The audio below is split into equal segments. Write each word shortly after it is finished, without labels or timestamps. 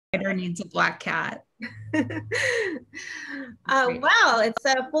Writer needs a black cat. Well, it's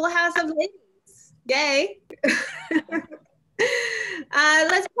a full house of ladies. Yay.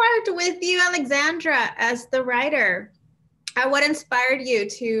 Let's start with you, Alexandra, as the writer. What inspired you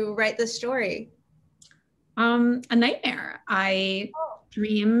to write the story? A nightmare. I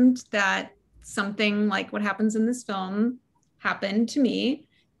dreamed that something like what happens in this film happened to me,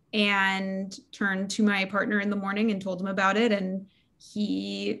 and turned to my partner in the morning and told him about it. And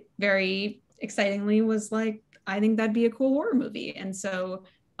he very excitingly was like, I think that'd be a cool horror movie. And so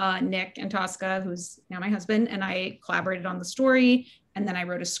Nick Antosca, who's now my husband, and I collaborated on the story. And then I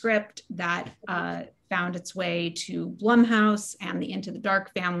wrote a script that found its way to Blumhouse and the Into the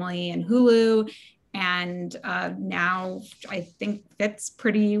Dark family and Hulu. And now I think fits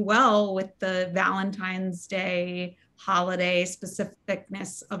pretty well with the Valentine's Day holiday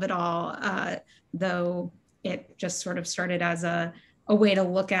specificness of it all, though it just sort of started as a way to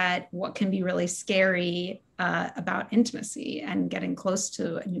look at what can be really scary about intimacy and getting close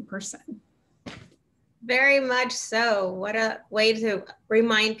to a new person. Very much so. What a way to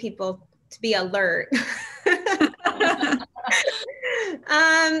remind people to be alert.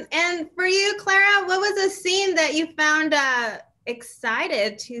 And for you, Clara, what was a scene that you found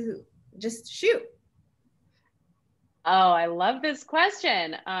excited to just shoot? Oh, I love this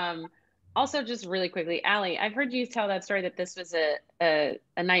question. Also, just really quickly, Allie, I've heard you tell that story that this was a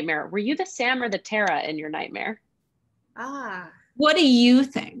nightmare. Were you the Sam or the Tara in your nightmare? What do you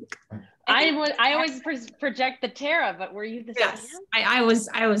think? I always project the Tara, but were you the Sam? I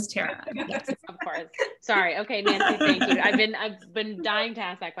was Tara. Yes. Of course. Sorry. Okay, Nancy, thank you. I've been dying to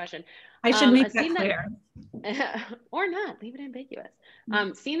ask that question. I should make that clear. Or not, leave it ambiguous.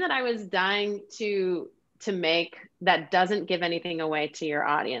 Scene that I was dying to make that doesn't give anything away to your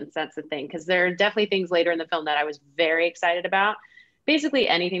audience. That's the thing, because there are definitely things later in the film that I was very excited about. Basically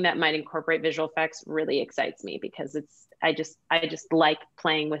anything that might incorporate visual effects really excites me, because I just like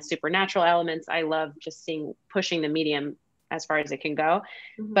playing with supernatural elements. I love just pushing the medium as far as it can go.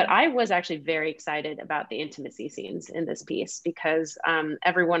 Mm-hmm. But I was actually very excited about the intimacy scenes in this piece, because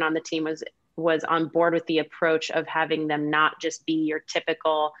everyone on the team was on board with the approach of having them not just be your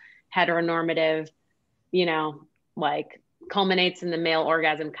typical heteronormative, like culminates in the male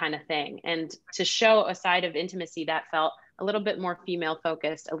orgasm kind of thing. And to show a side of intimacy that felt a little bit more female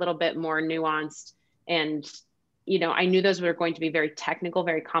focused, a little bit more nuanced. And, I knew those were going to be very technical,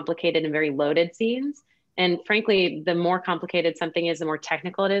 very complicated, and very loaded scenes. And frankly, the more complicated something is, the more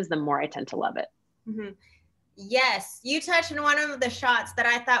technical it is, the more I tend to love it. Mm-hmm. Yes, you touched on one of the shots that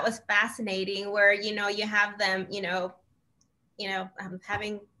I thought was fascinating, where, you have them,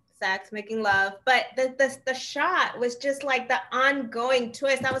 having sex, making love, but the shot was just like the ongoing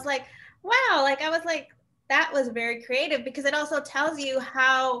twist. I was like, wow, that was very creative, because it also tells you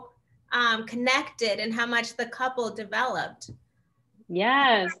how connected and how much the couple developed.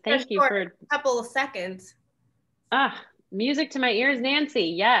 Yes, thank you for a couple of seconds. Music to my ears, Nancy.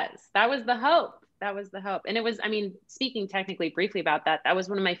 Yes, that was the hope. And it was, speaking technically briefly about that, that was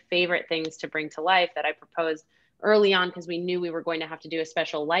one of my favorite things to bring to life that I proposed early on, because we knew we were going to have to do a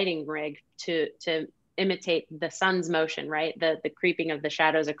special lighting rig to imitate the sun's motion, right? The creeping of the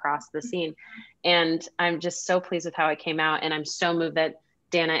shadows across the scene. And I'm just so pleased with how it came out. And I'm so moved that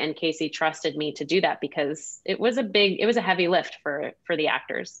Dana and Kasey trusted me to do that, because it was a heavy lift for the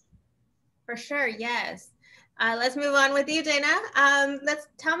actors. For sure, yes. Let's move on with you, Dana. Let's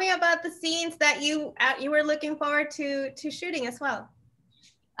tell me about the scenes that you were looking forward to shooting as well.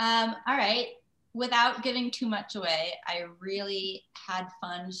 All right. Without giving too much away, I really had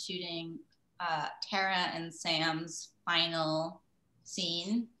fun shooting Tara and Sam's final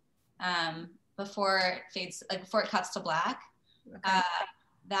scene before it cuts to black. Okay.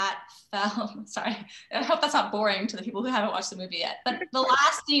 That felt, sorry, I hope that's not boring to the people who haven't watched the movie yet, but the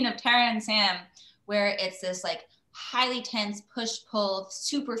last scene of Tara and Sam, where it's this like highly tense push-pull,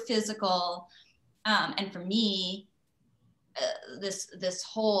 super physical, and for me, this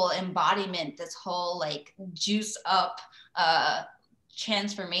whole embodiment, this whole like juice up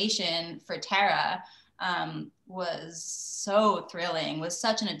transformation for Tara was so thrilling, was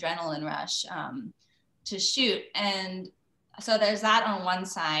such an adrenaline rush to shoot. And so there's that on one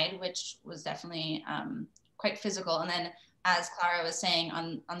side, which was definitely quite physical. And then, as Clara was saying,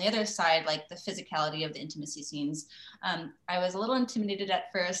 on the other side, like the physicality of the intimacy scenes, I was a little intimidated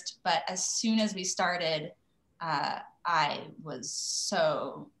at first, but as soon as we started, I was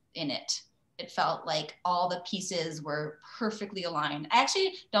so in it. It felt like all the pieces were perfectly aligned. I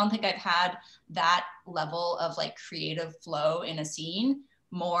actually don't think I've had that level of like creative flow in a scene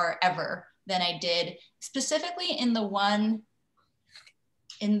more ever than I did specifically in the one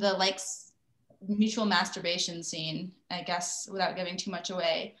in the like mutual masturbation scene, I guess, without giving too much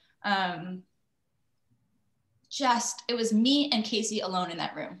away, it was me and Kasey alone in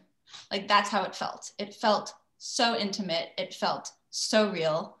that room. Like, that's how it felt. It felt so intimate. It felt so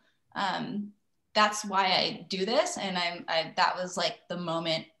real. That's why I do this. And that was like the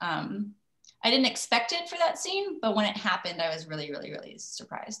moment. I didn't expect it for that scene, but when it happened, I was really, really, really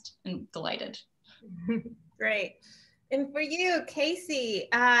surprised and delighted. Great. And for you, Kasey,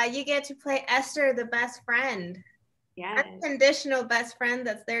 you get to play Esther, the best friend. Yes. Unconditional best friend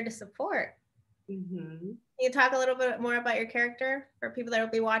that's there to support. Mm-hmm. Can you talk a little bit more about your character for people that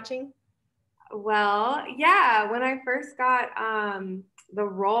will be watching? Well, yeah, when I first got the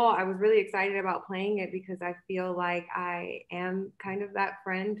role, I was really excited about playing it because I feel like I am kind of that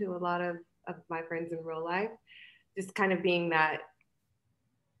friend to a lot of my friends in real life, just kind of being that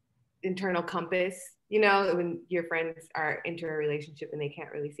internal compass, you know, when your friends are into a relationship and they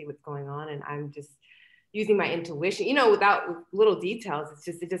can't really see what's going on, and I'm just using my intuition, you know, without little details.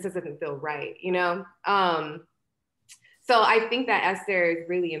 It just doesn't feel right, you know. So I think that Esther is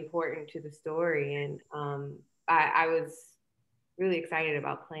really important to the story, and I was really excited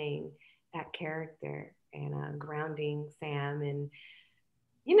about playing that character and grounding Sam, and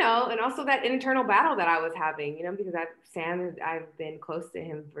you know, and also that internal battle that I was having, you know, because I've been close to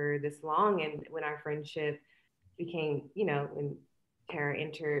him for this long, and when our friendship became, you know, when Tara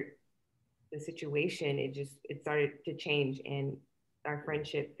entered the situation, it started to change, and our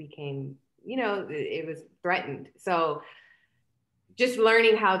friendship became, you know, it was threatened. So just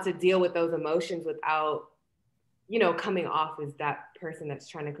learning how to deal with those emotions without, you know, coming off as that person that's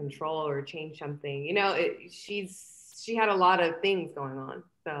trying to control or change something, you know, she had a lot of things going on.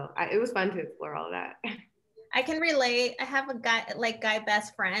 So it was fun to explore all of that. I can relate. I have a guy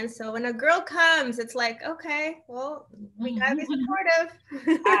best friend. So when a girl comes, it's like, okay, well, we gotta be supportive.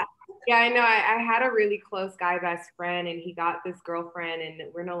 Yeah, I know. I had a really close guy best friend, and he got this girlfriend,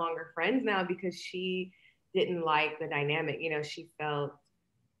 and we're no longer friends now because she didn't like the dynamic. You know, she felt,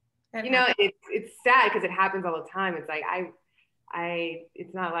 you know, it's sad because it happens all the time. It's like,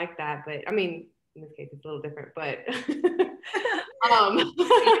 it's not like that, but I mean, in this case, it's a little different, but,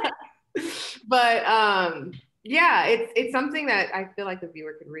 yeah, it's something that I feel like the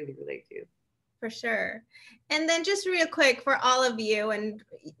viewer could really relate to. For sure. And then just real quick for all of you, and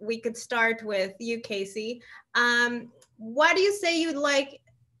we could start with you, Kasey. What do you say you like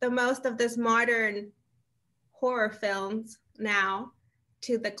the most of this modern horror films now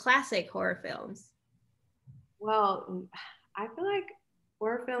to the classic horror films? Well, I feel like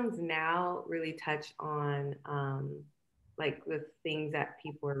horror films now really touch on like the things that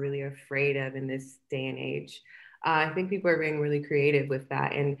people are really afraid of in this day and age. I think people are being really creative with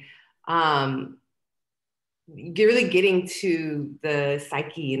that, and you're really getting to the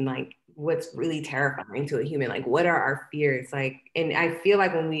psyche and like what's really terrifying to a human. Like, what are our fears? Like, and I feel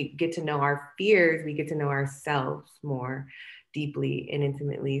like when we get to know our fears, we get to know ourselves more deeply and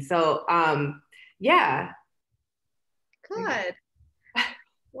intimately. So, yeah. Good.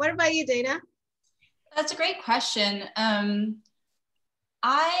 What about you, Dana? That's a great question.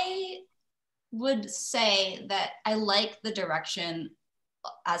 I would say that I like the direction,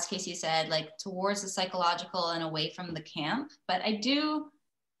 as Kasey said, like towards the psychological and away from the camp, but I do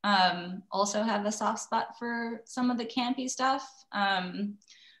also have a soft spot for some of the campy stuff.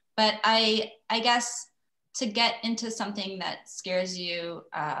 But I guess to get into something that scares you,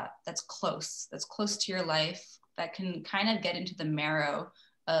 that's close to your life, that can kind of get into the marrow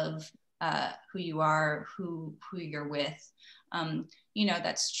of who you are, who you're with. You know,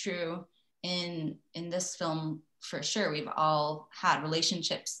 that's true in this film for sure. We've all had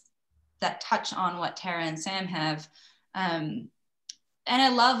relationships that touch on what Tara and Sam have. And I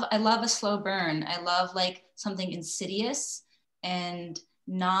love a slow burn. I love like something insidious and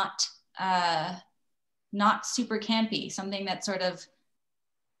not super campy, something that sort of,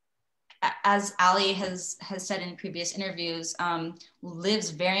 as Ali has said in previous interviews, lives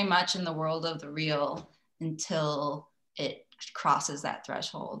very much in the world of the real until it crosses that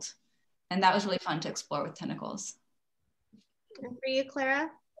threshold. And that was really fun to explore with Tentacles. And for you, Clara?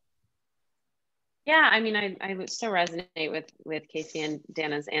 Yeah, I mean, I would still resonate with Kasey and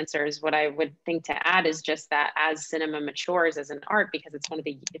Dana's answers. What I would think to add is just that as cinema matures as an art, because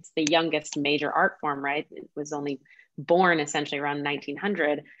it's the youngest major art form, right? It was only born essentially around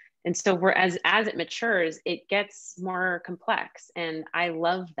 1900. And so as it matures, it gets more complex. And I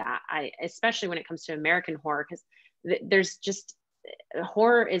love that. Especially when it comes to American horror, because there's just,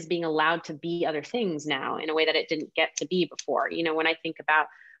 horror is being allowed to be other things now in a way that it didn't get to be before. You know, when I think about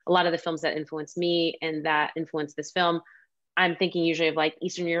a lot of the films that influenced me and that influenced this film, I'm thinking usually of like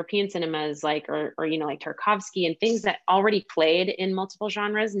Eastern European cinemas, like, or you know, like Tarkovsky and things that already played in multiple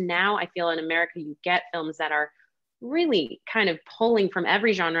genres. Now I feel in America, you get films that are really kind of pulling from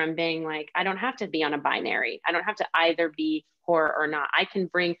every genre and being like, I don't have to be on a binary. I don't have to either be horror or not. I can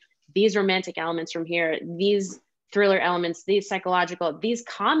bring these romantic elements from here, these thriller elements, these psychological, these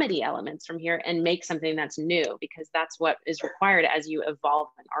comedy elements from here, and make something that's new, because that's what is required as you evolve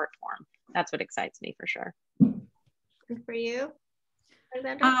an art form. That's what excites me for sure. And for you,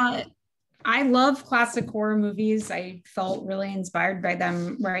 Alexandra? I love classic horror movies. I felt really inspired by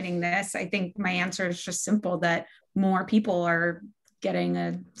them writing this. I think my answer is just simple, that more people are getting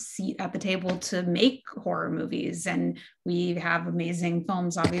a seat at the table to make horror movies. And we have amazing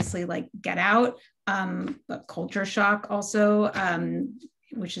films, obviously, like Get Out, but Culture Shock also,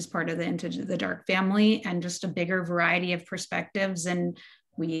 which is part of the Into the Dark family, and just a bigger variety of perspectives. And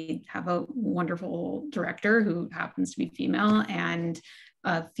we have a wonderful director who happens to be female, and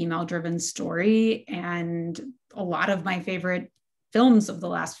a female-driven story. And a lot of my favorite films of the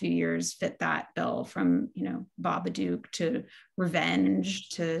last few years fit that bill, from, you know, Babadook to Revenge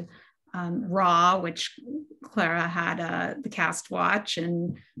to Raw, which Clara had the cast watch.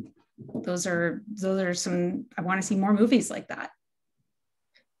 And those are some, I want to see more movies like that.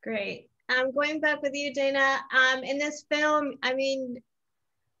 Great. Going back with you, Dana, in this film, I mean,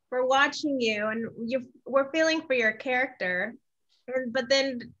 we're watching you and we're feeling for your character, but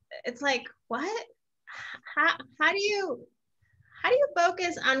then it's like, what? How do you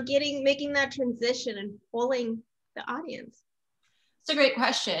focus on making that transition and pulling the audience? It's a great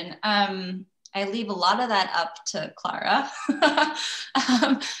question. I leave a lot of that up to Clara.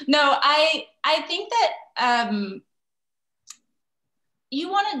 No, I think that you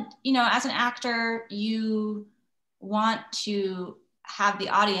want to, you know, as an actor, you want to have the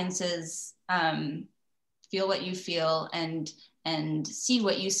audiences feel what you feel and see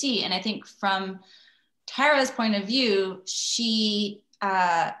what you see. And I think from Tara's point of view, she,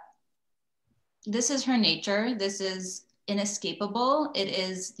 this is her nature. This is inescapable. It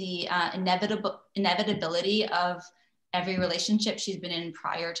is the inevitability of every relationship she's been in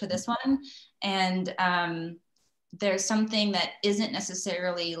prior to this one. And there's something that isn't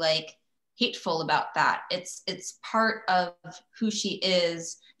necessarily like hateful about that. It's part of who she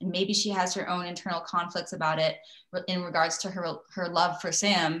is. And maybe she has her own internal conflicts about it in regards to her love for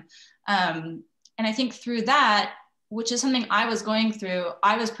Sam. And I think through that, which is something I was going through,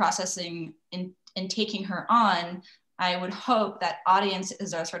 I was processing in taking her on. I would hope that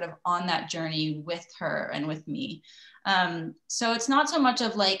audiences are sort of on that journey with her and with me. So it's not so much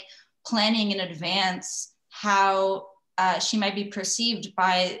of like planning in advance how she might be perceived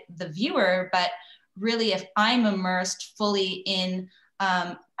by the viewer, but really if I'm immersed fully in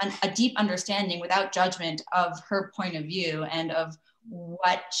a deep understanding without judgment of her point of view and of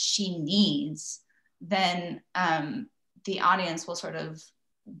what she needs, then the audience will sort of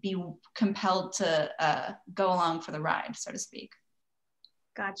be compelled to go along for the ride, so to speak.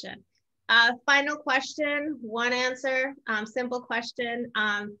 Gotcha. Final question, one answer, simple question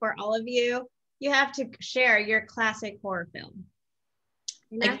for all of you. You have to share your classic horror film.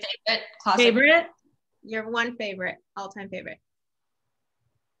 Like favorite, classic. Favorite? Your one favorite, all-time favorite.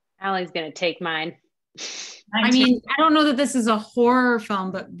 Allie's gonna take mine. I mean, I don't know that this is a horror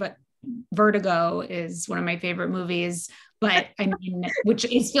film, but Vertigo is one of my favorite movies. But I mean, which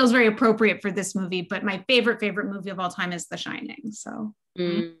feels very appropriate for this movie. But my favorite movie of all time is The Shining. So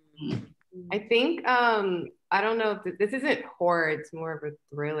I think I don't know if this isn't horror; it's more of a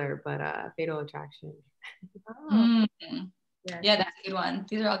thriller. But Fatal Attraction. Oh. Yeah, that's a good one.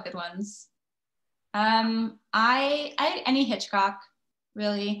 These are all good ones. I any Hitchcock.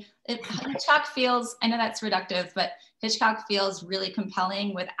 Really, Hitchcock feels, I know that's reductive, but Hitchcock feels really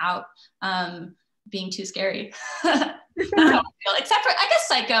compelling without being too scary. Except for, I guess,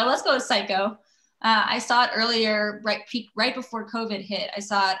 Psycho. Let's go with Psycho. I saw it earlier, right before COVID hit. I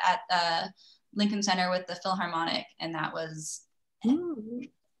saw it at Lincoln Center with the Philharmonic, and that was,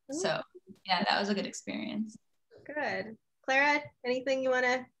 so yeah, that was a good experience. Good. Clara, anything you want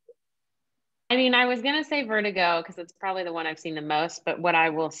to? I mean, I was going to say Vertigo because it's probably the one I've seen the most, but what I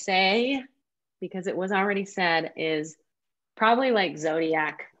will say, because it was already said, is probably like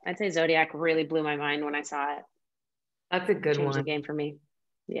Zodiac. I'd say Zodiac really blew my mind when I saw it. That's a good Changed one. the game for me.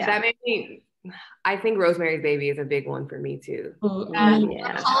 Yeah. That made me, I think Rosemary's Baby is a big one for me too. Yeah.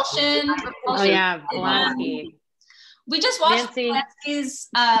 Repulsion. Oh yeah, Polanski. We just watched Polanski's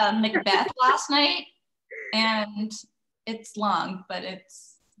Macbeth last night, and it's long, but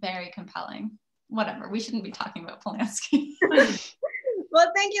it's very compelling. Whatever, we shouldn't be talking about Polanski.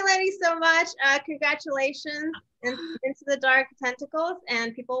 Well, thank you, ladies, so much. Congratulations. Into the Dark Tentacles,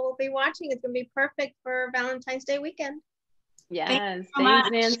 and people will be watching. It's going to be perfect for Valentine's Day weekend. Yes. so Thanks,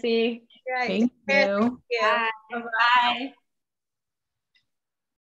 much. Nancy. Right. Thank you. Thank you. Bye. Bye.